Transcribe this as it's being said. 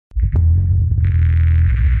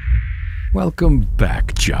Welcome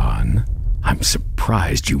back, John. I'm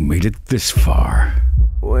surprised you made it this far.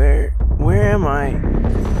 Where am I?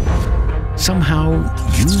 Somehow,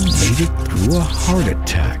 you made it through a heart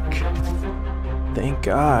attack. Thank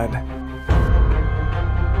God.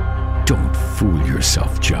 Don't fool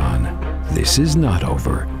yourself, John. This is not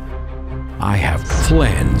over. I have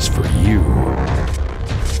plans for you.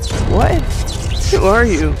 What? Who are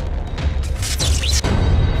you?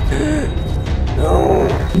 No.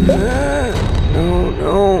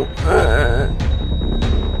 No.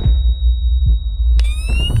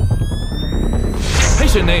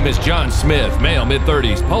 Patient name is John Smith, male,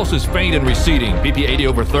 mid-30s. Pulse is faint and receding, BP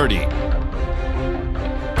 80/30.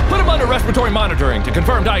 Put him under respiratory monitoring to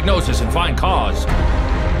confirm diagnosis and find cause.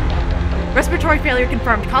 Respiratory failure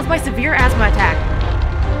confirmed, caused by severe asthma attack.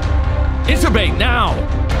 Intubate now!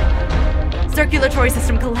 Circulatory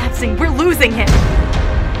system collapsing. We're losing him.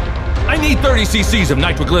 I need 30 cc's of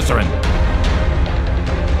nitroglycerin.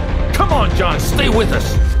 Come on, John, stay with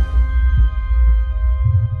us.